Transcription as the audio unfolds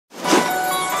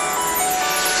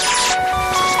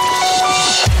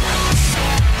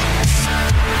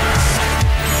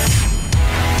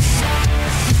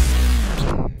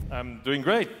doing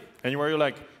great. And you're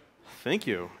like, thank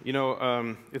you. You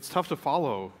know, it's tough to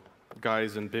follow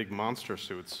guys in big monster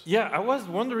suits. yeah, I was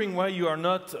wondering why you are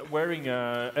not wearing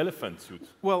an elephant suit.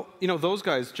 Well, you know, those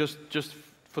guys, just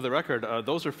for the record,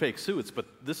 those are fake suits, but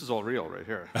this is all real right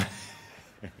here.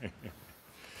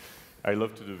 I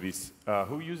love to do this.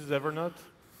 Who uses Evernote?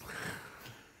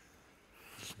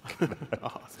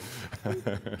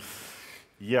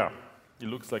 Yeah, it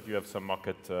looks like you have some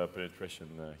market penetration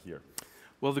here.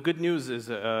 Well, the good news is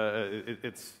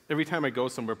it's every time I go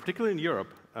somewhere, particularly in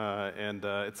Europe, and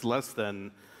it's less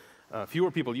than,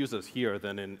 fewer people use this here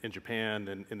than in Japan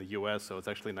and in the US, so it's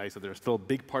actually nice that there are still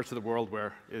big parts of the world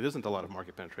where it isn't a lot of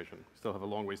market penetration. We still have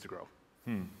a long ways to grow.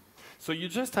 So you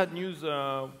just had news,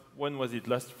 when was it,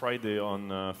 last Friday,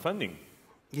 on funding?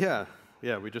 Yeah,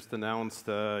 we just announced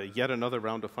yet another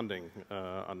round of funding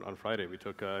on Friday. We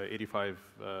took $85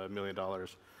 million.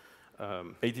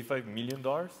 $85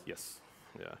 million? Yes.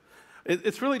 Yeah,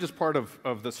 it's really just part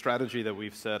of the strategy that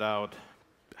we've set out.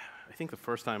 I think the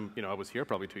first time I was here,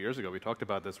 probably 2 years ago, we talked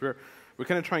about this. We're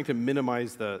kind of trying to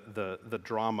minimize the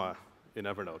drama in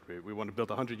Evernote. We want to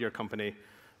build a 100-year company.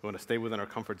 We want to stay within our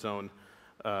comfort zone.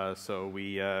 So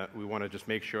we want to just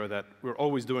make sure that we're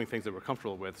always doing things that we're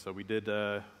comfortable with. So we did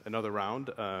another round.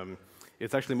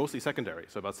 It's actually mostly secondary.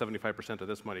 So about 75% of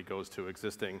this money goes to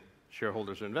existing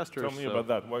shareholders or investors. Tell me about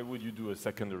that. Why would you do a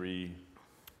secondary?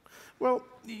 Well,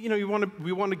 we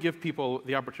want to give people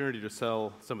the opportunity to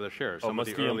sell some of their shares. Some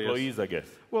mostly of the earliest employees, I guess.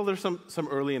 Well, there's some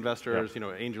early investors,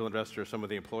 angel investors, some of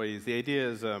the employees. The idea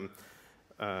is,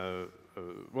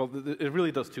 well, it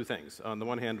really does two things. On the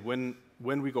one hand, when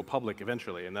we go public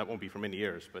eventually, and that won't be for many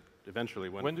years, but eventually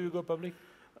When do you go public?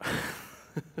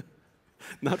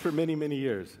 Not for many, many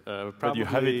years. But you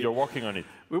have it, you're working on it.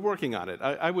 We're working on it.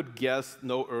 I would guess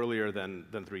no earlier than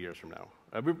 3 years from now.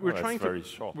 We're trying to. Very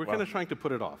short. We're kind of trying to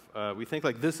put it off. We think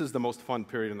like this is the most fun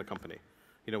period in the company.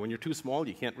 When you're too small,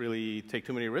 you can't really take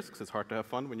too many risks. It's hard to have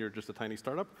fun when you're just a tiny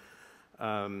startup.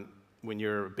 When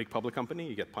you're a big public company,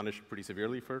 you get punished pretty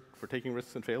severely for taking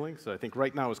risks and failing. So I think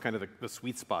right now is kind of the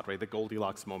sweet spot, right? The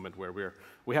Goldilocks moment where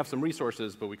we have some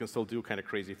resources, but we can still do kind of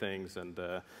crazy things and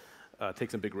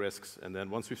take some big risks. And then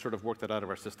once we've sort of worked that out of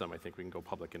our system, I think we can go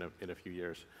public in a few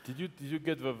years. Did you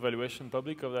get the valuation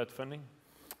public of that funding?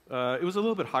 It was a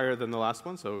little bit higher than the last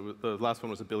one. So the last one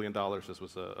was $1 billion. This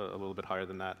was a little bit higher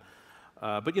than that.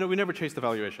 But we never chased the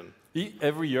valuation.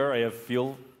 Every year I have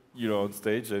Phil, on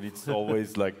stage, and it's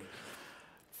always like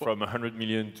from 100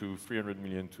 million to 300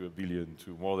 million to 1 billion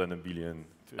to more than 1 billion.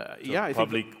 Yeah, I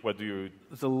public. think What do you?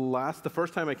 The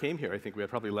first time I came here, I think we had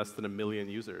probably less than 1 million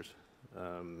users,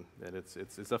 and it's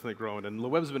definitely grown. And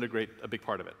LeWeb's been a big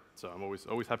part of it. So I'm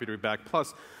always happy to be back.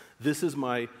 Plus, this is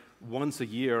my once a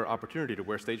year opportunity to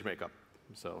wear stage makeup.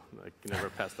 So I can never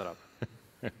pass that up.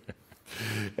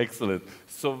 Excellent.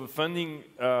 So the funding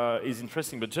is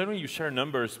interesting, but generally you share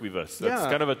numbers with us. That's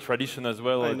kind of a tradition as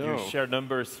well. I know. You share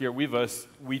numbers here with us,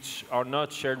 which are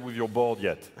not shared with your board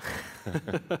yet.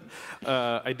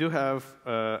 I do have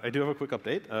a quick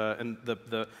update, and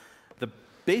the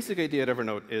basic idea at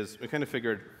Evernote is we kind of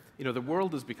figured, the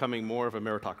world is becoming more of a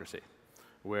meritocracy,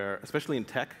 where especially in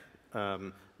tech,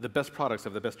 the best products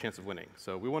have the best chance of winning.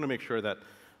 So we want to make sure that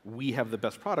we have the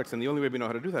best products, and the only way we know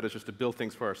how to do that is just to build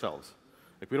things for ourselves.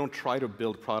 Like we don't try to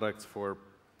build products for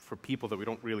people that we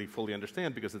don't really fully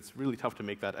understand because it's really tough to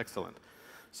make that excellent.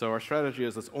 So our strategy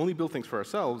is let's only build things for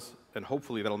ourselves, and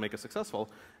hopefully that'll make us successful.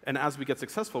 And as we get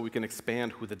successful, we can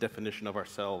expand who the definition of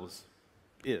ourselves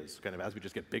is, kind of as we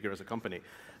just get bigger as a company.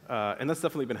 And that's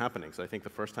definitely been happening. So I think the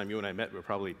first time you and I met, we were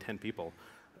probably 10 people,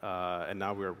 and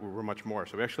now we're much more.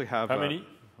 So we actually have how many?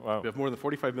 Wow. We have more than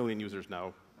 45 million users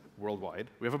now worldwide.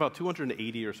 We have about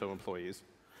 280 or so employees,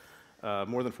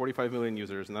 more than 45 million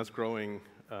users, and that's growing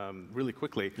really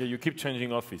quickly. Yeah, you keep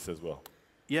changing office as well.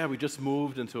 Yeah, we just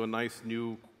moved into a nice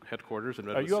new headquarters in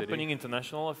Redwood City. Are you opening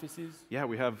international offices? Yeah,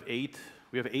 we have 8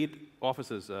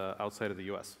 offices outside of the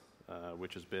US,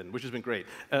 which has been great.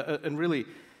 And really,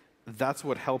 that's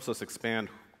what helps us expand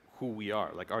who we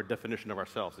are, like our definition of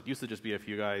ourselves. It used to just be a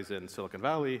few guys in Silicon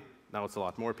Valley. Now it's a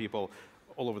lot more people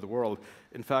all over the world.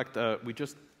 In fact, I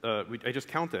just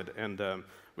counted, and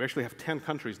we actually have 10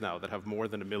 countries now that have more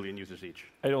than 1 million users each.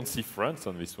 I don't see France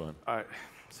on this one.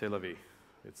 C'est la vie.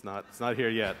 It's not here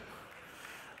yet.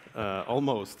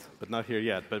 Almost, but not here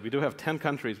yet. But we do have 10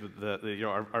 countries with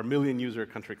our million-user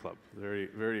country club. Very,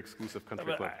 very exclusive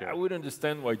country club here. I would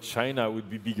understand why China would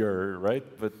be bigger, right?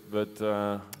 But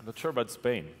not sure about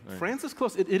Spain. Right? France is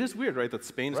close. It is weird, right, that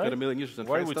Spain's got 1 million users and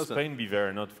why France doesn't. Why would Spain be there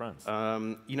and not France?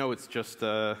 It's just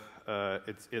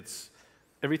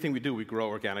everything we do, we grow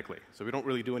organically. So we don't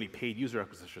really do any paid user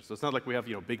acquisition. So it's not like we have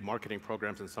big marketing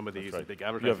programs in some of these, right. big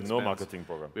advertising. You have no spends. marketing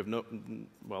program. We have no.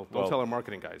 Well, don't tell our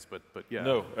marketing guys, but yeah.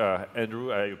 No,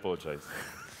 Andrew, I apologize.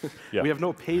 Yeah. We have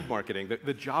no paid marketing.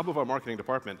 The job of our marketing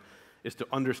department is to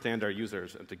understand our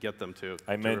users and to get them to.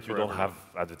 I meant you don't have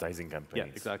advertising campaigns.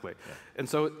 Yeah, exactly. Yeah. And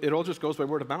so it all just goes by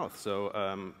word of mouth. So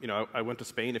I went to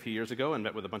Spain a few years ago and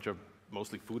met with a bunch of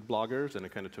mostly food bloggers, and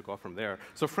it kind of took off from there.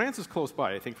 So France is close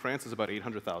by. I think France is about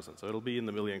 800,000. So it'll be in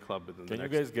the million club within the next.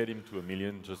 Can you guys get him to 1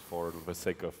 million just for the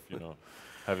sake of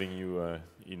having you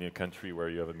in a country where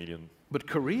you have 1 million? But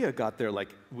Korea got there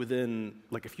within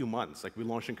a few months. Like we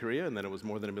launched in Korea, and then it was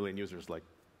more than 1 million users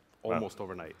almost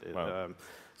overnight. Wow.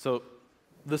 So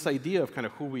this idea of kind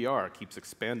of who we are keeps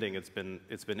expanding. It's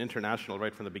been international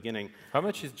right from the beginning. How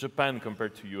much is Japan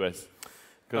compared to US?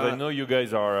 Because I know you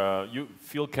guys are,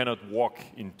 Phil cannot walk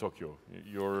in Tokyo.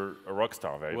 You're a rock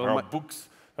star, right? Well, there are books.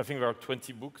 I think there are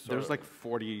 20 books. There's like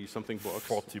 40-something books.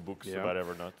 40 books about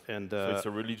Evernote. And so it's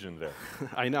a religion there.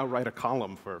 I now write a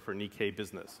column for Nikkei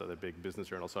Business, so the big business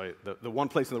journal. So the one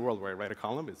place in the world where I write a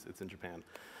column it's in Japan.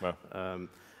 Wow.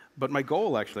 But my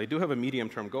goal, actually, I do have a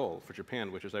medium-term goal for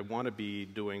Japan, which is I want to be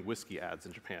doing whiskey ads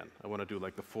in Japan. I want to do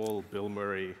like the full Bill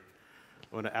Murray.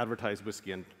 I want to advertise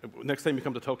whiskey. And next time you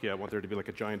come to Tokyo, I want there to be like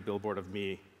a giant billboard of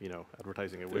me,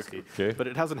 advertising a whiskey. Okay. But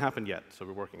it hasn't happened yet, so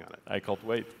we're working on it. I can't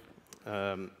wait.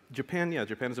 Japan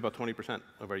is about 20%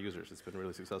 of our users. It's been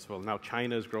really successful. Now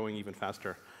China is growing even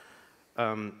faster.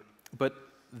 But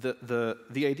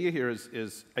the idea here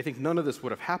is I think none of this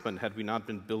would have happened had we not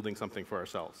been building something for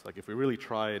ourselves. Like if we really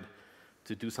tried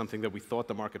to do something that we thought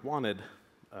the market wanted,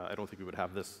 I don't think we would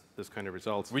have this kind of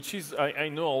results. Which is, I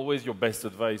know, always your best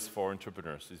advice for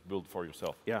entrepreneurs is build for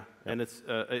yourself. Yeah, and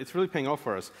it's really paying off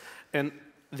for us. And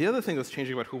the other thing that's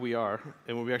changing about who we are,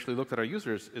 and when we actually looked at our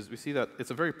users, is we see that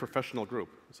it's a very professional group.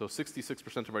 So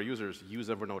 66% of our users use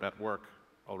Evernote at work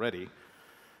already.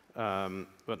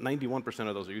 But 91%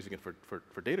 of those are using it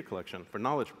for data collection, for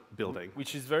knowledge building.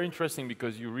 Which is very interesting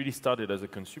because you really started as a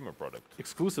consumer product.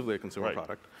 Exclusively a consumer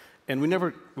product. And we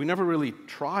never really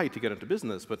tried to get into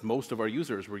business, but most of our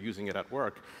users were using it at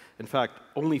work. In fact,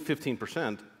 only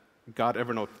 15% got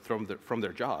Evernote from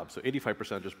their job. So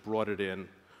 85% just brought it in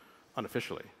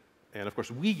unofficially. And of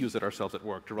course, we use it ourselves at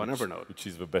work to run Evernote. Which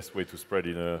is the best way to spread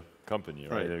in a company,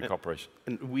 right? In a corporation.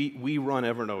 And we run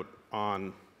Evernote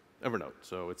on Evernote,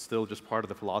 so it's still just part of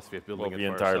the philosophy of building it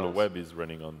for ourselves. The entire LeWeb is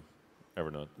running on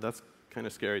Evernote. That's kind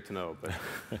of scary to know, but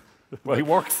well, it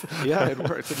works. Yeah, it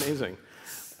works. It's amazing.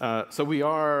 So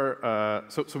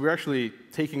we're actually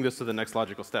taking this to the next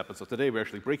logical step. And so today we're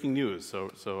actually breaking news.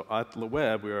 So at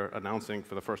LeWeb we are announcing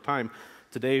for the first time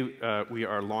today we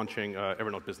are launching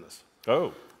Evernote Business.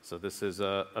 Oh. So this is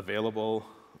available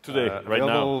today,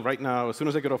 right now. As soon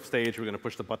as I get off stage, we're going to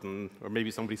push the button, or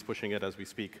maybe somebody's pushing it as we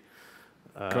speak.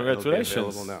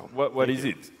 Congratulations. Now. What is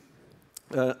it?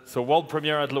 So world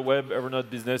premiere at LeWeb, Evernote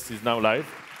Business is now live.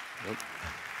 Yep.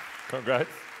 Congrats.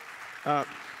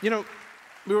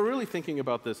 We were really thinking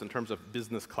about this in terms of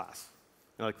business class.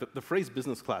 Like the phrase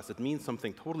business class, it means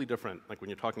something totally different. Like when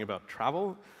you're talking about travel,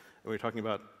 and when you're talking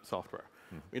about software.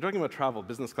 When you're talking about travel,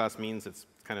 business class means it's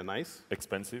kind of nice.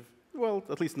 Expensive. Well,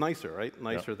 at least nicer, right?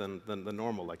 Nicer than the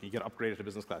normal. Like you get upgraded to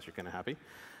business class, you're kind of happy.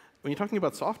 When you're talking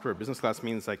about software, business class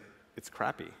means like it's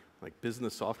crappy. Like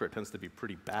business software tends to be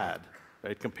pretty bad,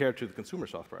 right, compared to the consumer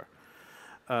software.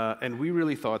 And we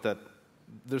really thought that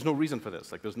there's no reason for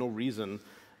this. Like there's no reason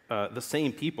the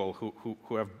same people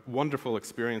who have wonderful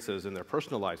experiences in their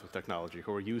personal lives with technology,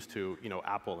 who are used to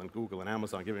Apple and Google and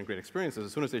Amazon giving great experiences,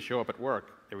 as soon as they show up at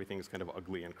work, everything is kind of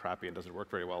ugly and crappy and doesn't work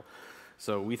very well.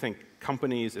 So we think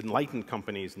companies, enlightened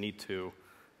companies, need to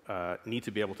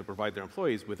be able to provide their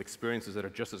employees with experiences that are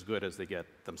just as good as they get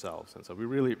themselves. And so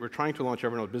we're trying to launch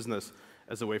Evernote Business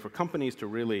as a way for companies to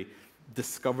really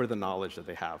discover the knowledge that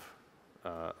they have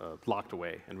locked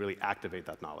away and really activate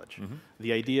that knowledge. Mm-hmm.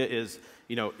 The idea is,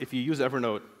 if you use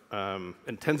Evernote,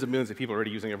 and tens of millions of people are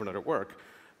already using Evernote at work,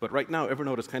 but right now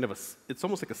Evernote is kind of it's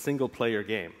almost like a single-player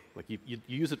game. Like you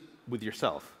use it with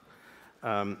yourself.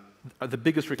 The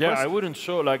biggest request. Yeah, I wouldn't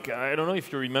show, like, I don't know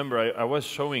if you remember, I was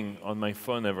showing on my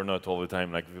phone Evernote all the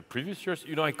time. Like the previous years,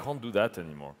 I can't do that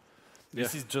anymore. Yeah.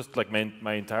 This is just like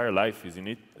my entire life is in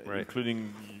it, right,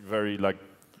 including very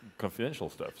confidential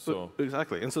stuff. So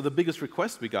exactly, and so the biggest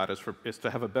request we got is to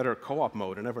have a better co-op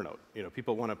mode in Evernote.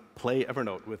 People want to play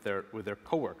Evernote with their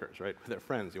coworkers, right, with their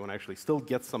friends. You want to actually still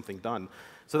get something done.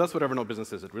 So that's what Evernote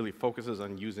Business is. It really focuses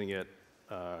on using it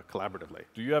collaboratively.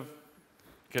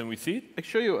 Can we see it? I can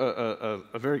show you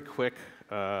a very quick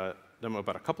demo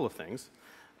about a couple of things.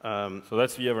 So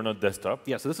that's the Evernote desktop.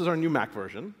 Yeah, so this is our new Mac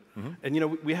version. Mm-hmm.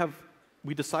 And we have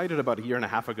we decided about a year and a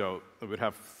half ago that we'd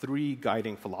have 3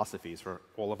 guiding philosophies for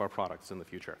all of our products in the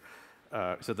future.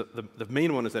 So the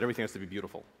main one is that everything has to be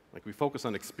beautiful. Like, we focus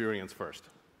on experience first.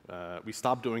 We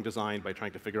stopped doing design by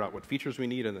trying to figure out what features we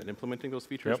need and then implementing those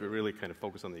features. Yep. We really kind of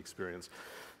focus on the experience.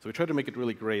 So we try to make it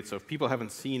really great. So if people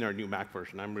haven't seen our new Mac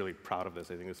version, I'm really proud of this.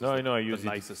 I think this is the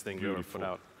nicest thing we ever put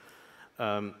out.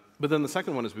 But then the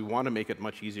second one is we want to make it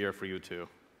much easier for you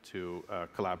to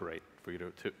collaborate, for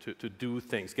you to do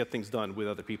things, get things done with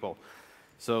other people.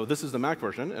 So this is the Mac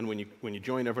version, and when you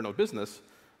join Evernote Business,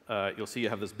 you'll see you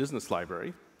have this business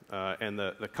library, and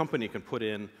the company can put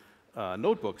in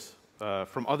notebooks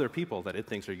from other people that it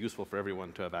thinks are useful for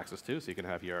everyone to have access to. So you can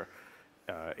have your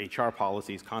HR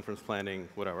policies, conference planning,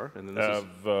 whatever. And then this is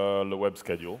LeWeb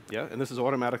schedule. Yeah, and this is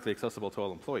automatically accessible to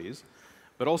all employees.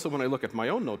 But also, when I look at my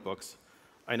own notebooks,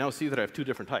 I now see that I have 2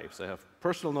 different types. I have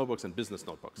personal notebooks and business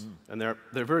notebooks. And they're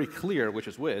very clear which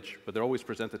is which, but they're always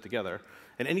presented together.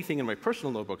 And anything in my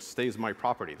personal notebooks stays my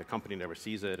property. The company never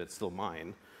sees it. It's still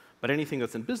mine. But anything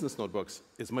that's in business notebooks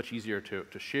is much easier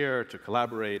to share, to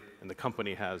collaborate, and the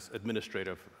company has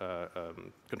administrative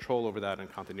control over that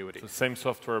and continuity. So same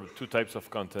software, 2 types of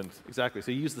content. Exactly.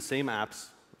 So you use the same apps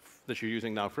that you're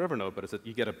using now for Evernote, but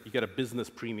you get a business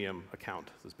premium account.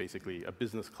 So it's basically a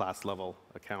business class level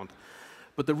account.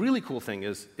 But the really cool thing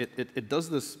is it does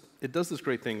this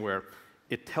great thing where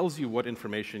it tells you what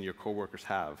information your coworkers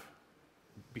have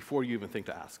before you even think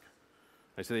to ask.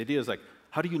 Right? So the idea is like,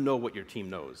 how do you know what your team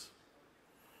knows?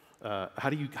 How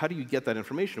do you get that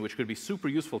information, which could be super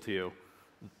useful to you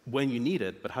when you need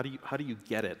it, but how do you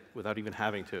get it without even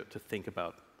having to think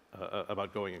about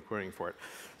going and querying for it?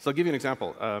 So I'll give you an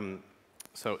example.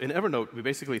 So in Evernote, we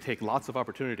basically take lots of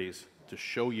opportunities to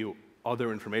show you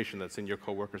other information that's in your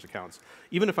coworkers' accounts,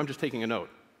 even if I'm just taking a note.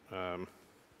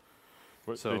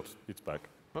 So it's back.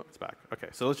 Oh, it's back. OK,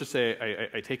 so let's just say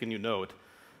I take a new note.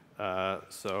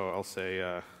 So I'll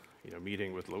say,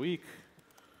 meeting with Loic.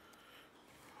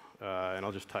 And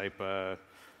I'll just type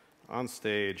on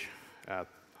stage at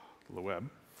LeWeb.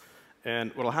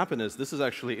 And what will happen is this is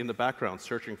actually in the background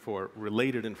searching for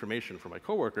related information for my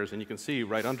coworkers. And you can see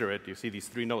right under it, you see these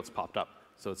 3 notes popped up.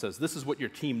 So it says, this is what your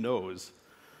team knows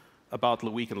about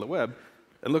Loic and LeWeb.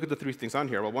 And look at the 3 things on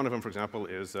here. Well, one of them, for example,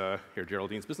 is here,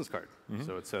 Geraldine's business card.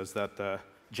 So it says that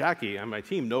Jackie and my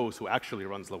team knows who actually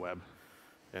runs LeWeb.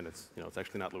 And it's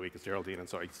actually not Loic, it's Geraldine. And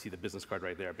so I see the business card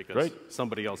right there because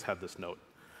somebody else had this note.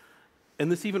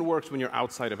 And this even works when you're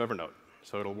outside of Evernote.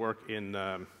 So it'll work in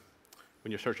when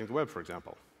you're searching the web, for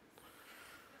example.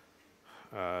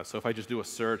 So if I just do a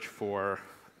search for,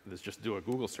 just do a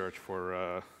Google search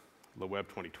for LeWeb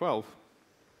 2012,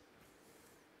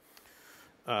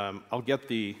 I get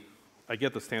the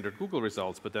standard Google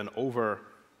results, but then over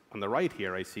on the right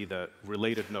here, I see the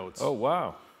related notes. Oh,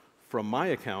 wow. From my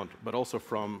account, but also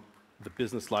from the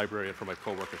business library and from my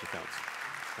coworkers' accounts.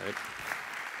 Right?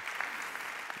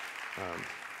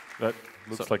 That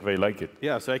looks like they like it.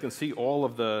 Yeah, so I can see all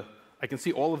of the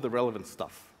relevant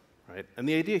stuff, right? And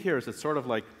the idea here is it's sort of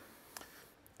like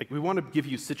we want to give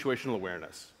you situational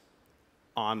awareness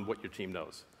on what your team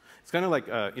knows. It's kind of like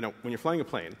when you're flying a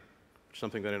plane, which is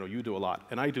something that I know you do a lot,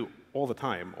 and I do all the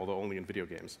time, although only in video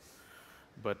games.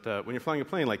 But when you're flying a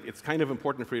plane, like it's kind of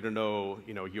important for you to know,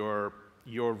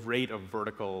 your rate of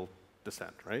vertical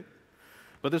descent, right?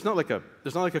 But there's not like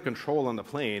a control on the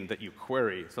plane that you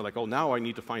query. So like, oh, now I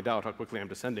need to find out how quickly I'm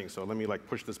descending. So let me like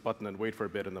push this button and wait for a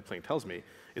bit, and the plane tells me.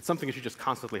 It's something that you just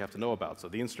constantly have to know about. So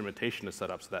the instrumentation is set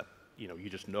up so that you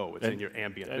just know it's in your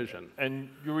ambient vision. And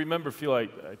you remember, Phil, I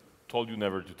told you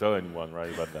never to tell anyone,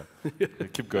 right, about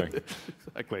that. Keep going.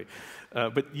 Exactly.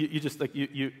 But you just like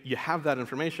you have that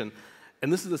information,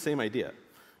 and this is the same idea.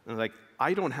 And like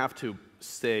I don't have to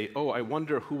say, oh, I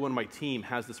wonder who on my team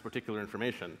has this particular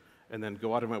information, and then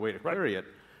go out of my way to query it.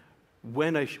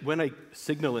 When I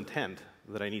signal intent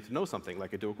that I need to know something,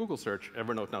 like I do a Google search,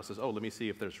 Evernote now says, oh, let me see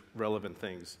if there's relevant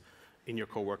things in your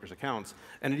coworkers' accounts.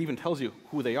 And it even tells you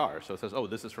who they are. So it says, oh,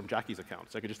 this is from Jackie's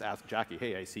account. So I could just ask Jackie,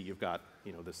 hey, I see you've got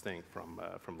this thing from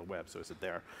LeWeb, so is it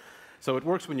there? So it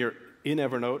works when you're in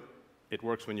Evernote. It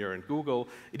works when you're in Google.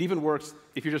 It even works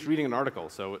if you're just reading an article.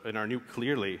 So in our new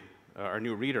Clearly, our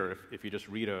new reader, if you just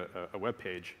read a web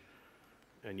page,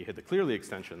 and you hit the Clearly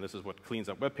extension, this is what cleans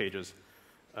up web pages.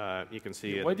 You can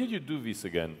see it. Why did you do this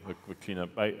again, the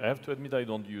cleanup? I have to admit I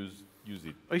don't use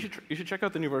it. Oh, you should check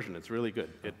out the new version. It's really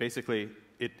good. It basically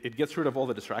it gets rid of all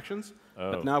the distractions.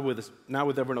 Oh. But now with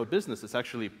Evernote Business, it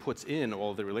actually puts in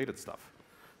all the related stuff.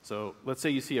 So let's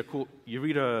say you see you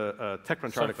read a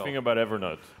TechCrunch article. Something about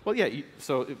Evernote. Well, yeah.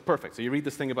 Perfect. So you read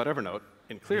this thing about Evernote,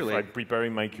 and clearly, I'm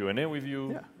preparing my Q&A with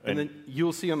you. Yeah. And then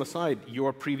you'll see on the side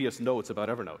your previous notes about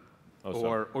Evernote.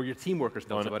 or your team workers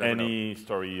knows about Evernote. Evernote. Any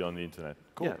story on the internet.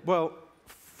 Cool. Yeah, well,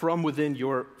 from within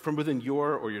your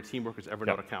or your team workers'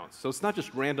 Evernote accounts. So it's not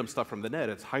just random stuff from the net;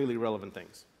 it's highly relevant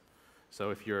things.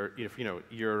 So if you're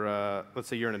let's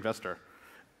say you're an investor,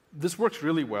 this works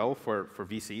really well for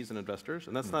VCs and investors,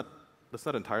 and that's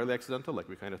not entirely accidental. Like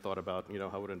we kind of thought about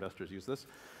how would investors use this.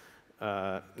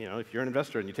 If you're an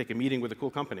investor and you take a meeting with a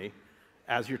cool company,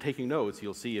 as you're taking notes,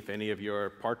 you'll see if any of your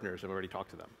partners have already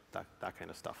talked to them. That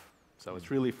kind of stuff. So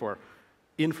it's really for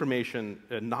information,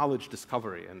 knowledge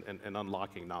discovery, and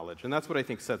unlocking knowledge. And that's what I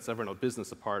think sets Evernote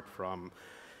Business apart from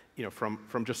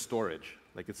just storage.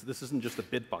 Like this isn't just a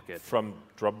bit bucket. From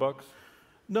Dropbox?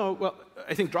 No, well,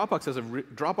 I think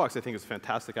Dropbox I think is a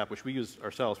fantastic app, which we use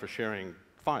ourselves for sharing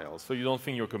files. So you don't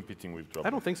think you're competing with Dropbox? I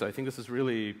don't think so. I think this is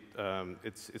really,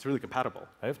 it's really compatible.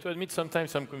 I have to admit,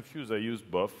 sometimes I'm confused. I use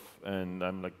both, and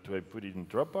I'm like, do I put it in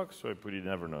Dropbox or I put it in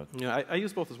Evernote? Yeah, I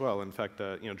use both as well. In fact,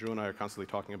 Drew and I are constantly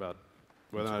talking about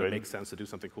whether or not it makes sense to do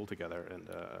something cool together. And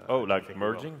like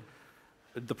merging?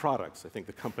 The products. I think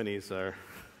the companies are,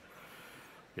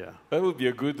 yeah. That would be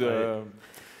a good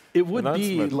it would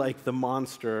be like the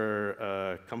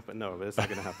monster company. No, but it's not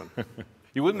going to happen.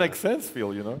 It wouldn't make sense,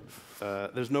 Phil,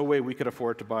 There's no way we could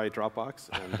afford to buy Dropbox,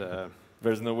 and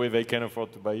there's no way they can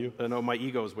afford to buy you. No, my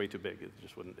ego is way too big. It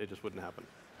just wouldn't happen.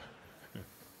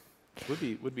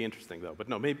 Would be interesting though, but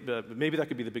no, maybe that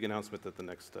could be the big announcement at the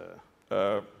next.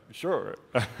 Sure,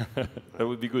 that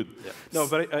would be good. Yeah. No,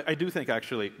 but I do think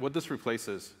actually what this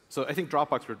replaces. So I think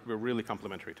Dropbox we're really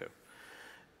complementary to.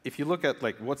 If you look at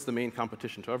like what's the main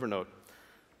competition to Evernote,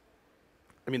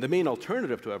 I mean the main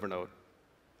alternative to Evernote,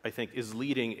 I think, is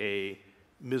leading a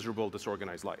miserable,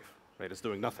 disorganized life. Right? It's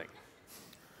doing nothing.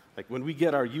 Like when we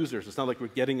get our users, it's not like we're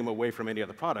getting them away from any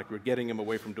other product. We're getting them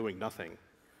away from doing nothing,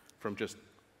 from just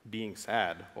being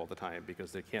sad all the time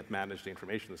because they can't manage the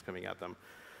information that's coming at them.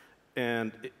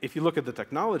 And if you look at the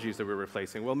technologies that we're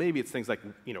replacing, well, maybe it's things like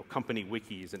company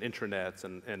wikis and intranets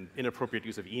and inappropriate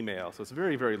use of email. So it's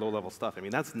very, very low-level stuff. I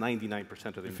mean, that's 99% of the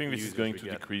users. You think this is going to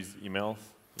decrease emails?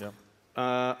 Yeah.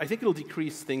 I think it'll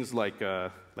decrease things like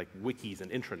wikis and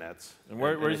intranets. And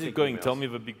where is it going? Emails. Tell me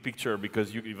the big picture,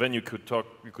 because then you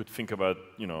could think about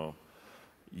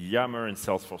Yammer and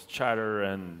Salesforce Chatter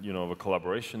and the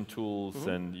collaboration tools.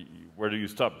 And where do you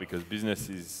stop? Because business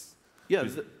is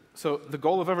so the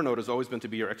goal of Evernote has always been to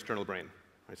be your external brain.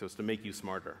 Right? So it's to make you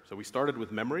smarter. So we started with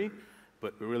memory,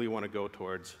 but we really want to go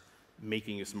towards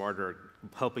making you smarter,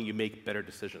 helping you make better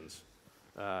decisions.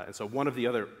 And so one of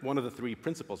the three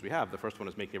principles we have, the first one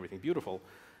is making everything beautiful.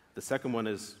 The second one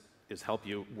is help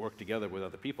you work together with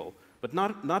other people, but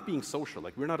not being social.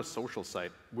 Like we're not a social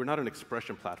site. We're not an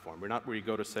expression platform. We're not where you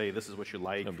go to say this is what you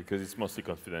like. No, because it's mostly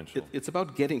confidential. It's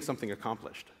about getting something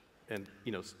accomplished. And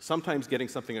sometimes getting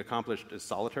something accomplished is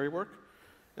solitary work,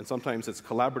 and sometimes it's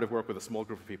collaborative work with a small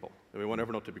group of people. And we want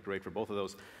Evernote to be great for both of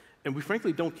those. And we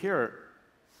frankly don't care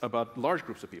about large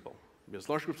groups of people, because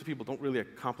large groups of people don't really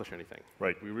accomplish anything.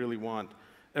 Right. We really want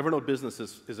Evernote Business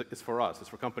is for us. It's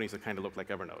for companies that kind of look like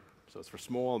Evernote. So it's for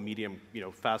small, medium,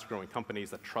 fast-growing companies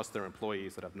that trust their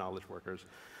employees, that have knowledge workers.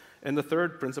 And the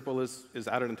third principle is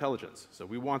added intelligence. So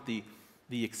we want the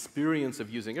experience of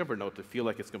using Evernote to feel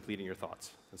like it's completing your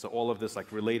thoughts. And so all of this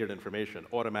like related information,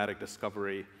 automatic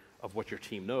discovery of what your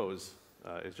team knows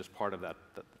is just part of that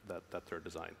third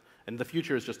design. And the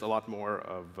future is just a lot more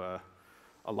of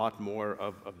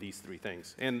these three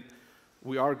things. And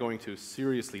we are going to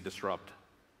seriously disrupt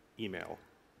email,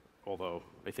 although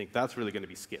I think that's really going to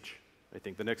be Skitch. I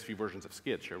think the next few versions of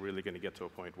Skitch are really going to get to a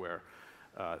point where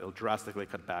it'll drastically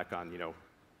cut back on,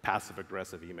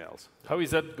 passive-aggressive emails. How is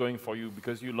that going for you?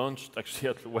 Because you launched, actually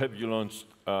at LeWeb, you launched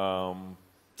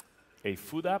a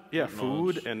food app? Yeah,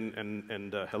 food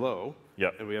and Hello. Yeah.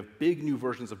 And we have big new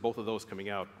versions of both of those coming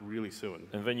out really soon.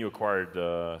 And then you acquired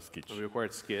Skitch. And we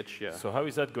acquired Skitch, yeah. So how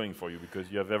is that going for you?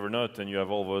 Because you have Evernote and you have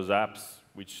all those apps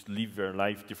which live their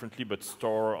life differently but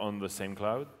store on the same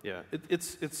cloud? Yeah,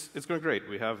 it's going great.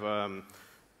 We have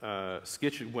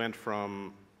Skitch went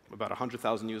from about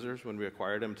 100,000 users when we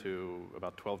acquired them to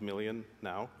about 12 million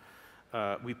now.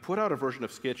 We put out a version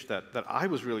of Skitch that I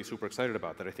was really super excited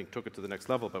about, that I think took it to the next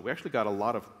level, but we actually got a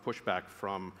lot of pushback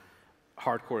from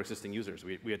hardcore existing users.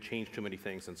 We had changed too many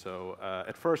things, and so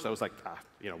at first I was like,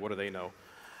 what do they know?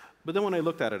 But then when I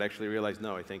looked at it, I actually realized,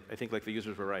 no, I think like the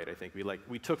users were right. I think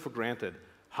we took for granted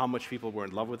how much people were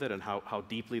in love with it and how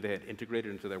deeply they had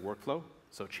integrated into their workflow.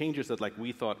 So changes that like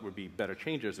we thought would be better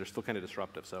changes, they're still kind of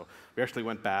disruptive. So we actually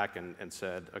went back and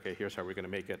said, okay, here's how we're going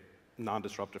to make it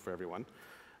non-disruptive for everyone.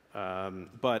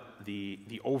 But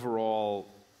the overall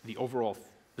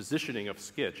positioning of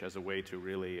Skitch as a way to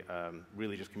really,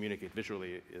 really just communicate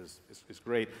visually is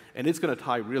great. And it's going to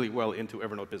tie really well into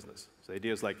Evernote Business. So the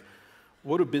idea is like,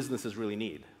 what do businesses really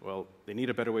need? Well, they need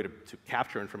a better way to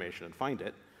capture information and find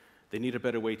it. They need a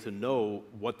better way to know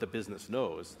what the business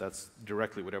knows. That's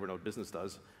directly what Evernote Business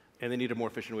does. And they need a more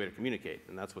efficient way to communicate.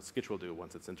 And that's what Skitch will do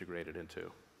once it's integrated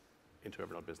into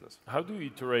Evernote Business. How do you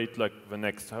iterate like the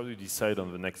next, how do you decide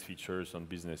on the next features on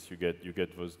business? You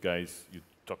get those guys, you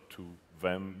talk to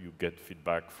them, you get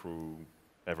feedback through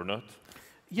Evernote?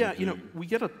 Yeah, you know, we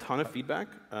get a ton of feedback,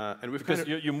 and we've because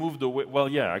you moved away. Well,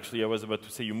 yeah, actually, I was about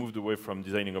to say you moved away from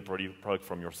designing a product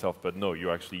from yourself, but no,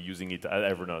 you're actually using it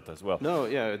at Evernote as well. No,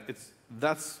 yeah,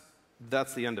 that's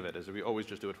the end of it. Is we always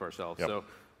just do it for ourselves. Yep. So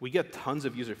we get tons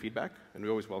of user feedback, and we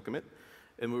always welcome it.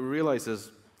 And what we realize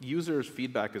is users'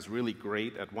 feedback is really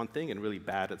great at one thing and really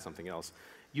bad at something else.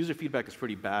 User feedback is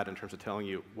pretty bad in terms of telling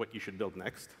you what you should build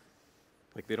next.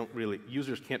 Like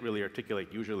users can't really articulate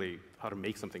usually how to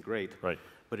make something great. Right.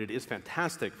 But it is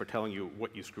fantastic for telling you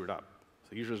what you screwed up.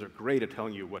 So users are great at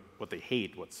telling you what they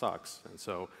hate, what sucks. And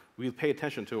so we pay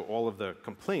attention to all of the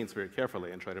complaints very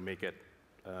carefully and try to make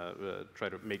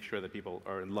sure that people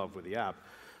are in love with the app.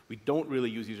 We don't really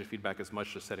use user feedback as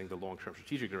much as setting the long-term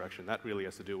strategic direction. That really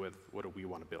has to do with what do we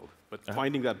want to build. But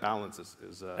finding that balance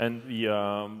is and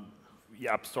the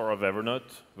App Store of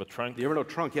Evernote, the trunk? The Evernote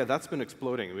trunk, yeah, that's been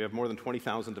exploding. We have more than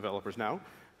 20,000 developers now.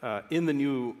 In the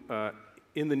new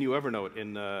Evernote,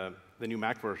 in the new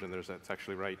Mac version, it's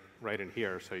actually right in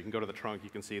here. So you can go to the trunk. You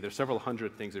can see there's several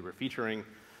hundred things that we're featuring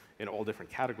in all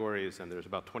different categories, and there's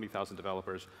about 20,000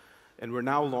 developers. And we're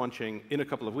now launching, in a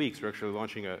couple of weeks, we're actually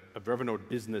launching a Evernote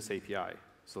Business API.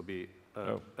 So it'll be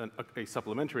a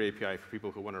supplementary API for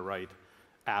people who want to write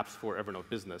apps for Evernote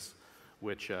Business,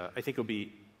 which I think will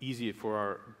be easy for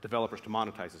our developers to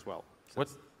monetize as well.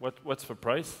 What's the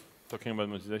price? Talking about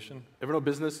monetization? Evernote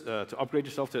Business, to upgrade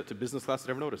yourself to business class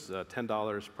at Evernote is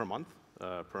 $10 per month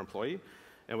per employee.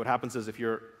 And what happens is if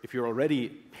you're already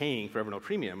paying for Evernote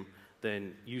Premium,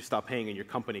 then you stop paying and your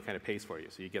company kind of pays for you.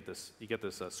 So you get this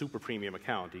super premium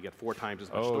account. You get 4 times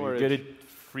as much storage. You get it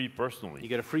free personally. You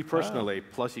get it free personally,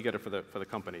 plus you get it for the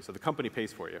company. So the company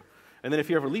pays for you. And then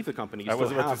if you ever leave the company, you still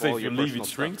have all your personal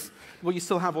stuff. Well, you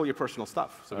still have all your personal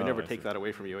stuff. So we never take that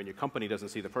away from you, and your company doesn't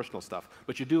see the personal stuff.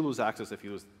 But you do lose access if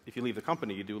you leave the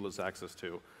company. You do lose access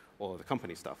to all of the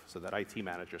company stuff, so that IT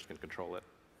managers can control it.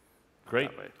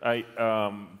 Great.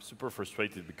 I'm super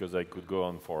frustrated because I could go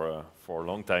on for a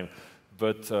long time.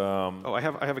 But I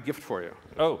have a gift for you.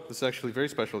 Oh, this is actually very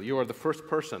special. You are the first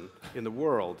person in the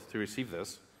world to receive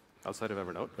this outside of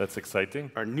Evernote. That's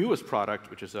exciting. Our newest product,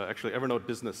 which is actually Evernote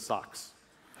Business Socks.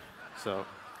 So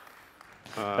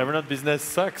Evernote Business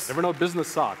Socks. Evernote Business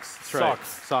Socks. That's right.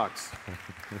 Socks.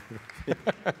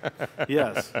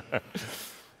 Yes.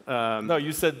 No,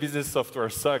 you said business software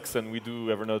sucks, and we do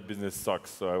Evernote Business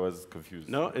Socks, so I was confused.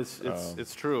 No,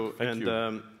 it's true. Thank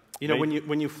you. You know,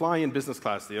 when you fly in business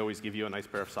class, they always give you a nice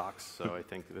pair of socks. So I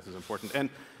think this is important.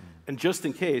 And just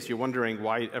in case you're wondering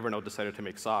why Evernote decided to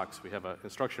make socks, we have an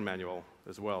instruction manual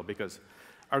as well. Because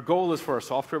our goal is for our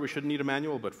software, we shouldn't need a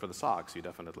manual, but for the socks, you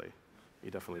definitely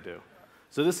do.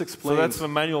 So this explains. So that's the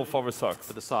manual for the socks.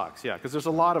 For the socks, yeah, because there's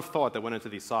a lot of thought that went into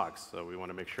these socks. So we want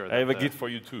to make sure that. I have a gift for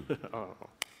you too. Oh,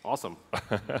 awesome.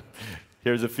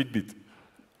 Here's a Fitbit.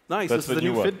 Nice. This is the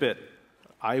new Fitbit.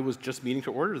 I was just meaning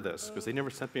to order this because they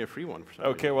never sent me a free one for some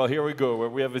reason. Okay, well, here we go.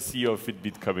 We have a CEO of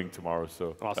Fitbit coming tomorrow,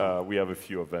 so awesome. We have a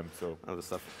few of them. Other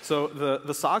stuff. So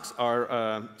the socks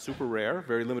are super rare,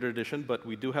 very limited edition, but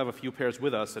we do have a few pairs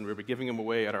with us, and we'll be giving them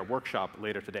away at our workshop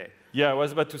later today. Yeah, I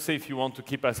was about to say, if you want to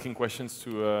keep asking questions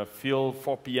to Phil,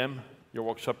 4 p.m., your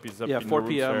workshop is up in the 4 room,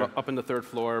 p.m. up in the 3rd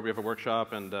floor. We have a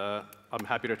workshop, and I'm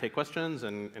happy to take questions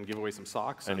and give away some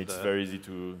socks. And it's very easy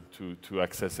to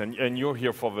access. And you're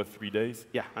here for the 3 days?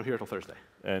 Yeah, I'm here till Thursday.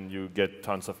 And you get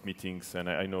tons of meetings. And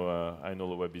I know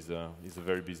LeWeb is a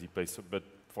very busy place, but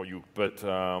for you. But it's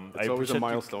I always a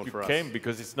milestone for us. You came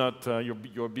because it's not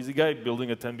you're a busy guy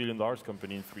building a $10 billion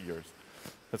company in 3 years.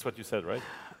 That's what you said,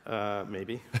 right?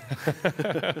 Maybe.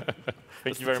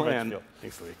 Thank you very much, Phil.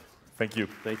 Thanks, Loic. Thank you.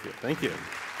 Thank you. Thank you.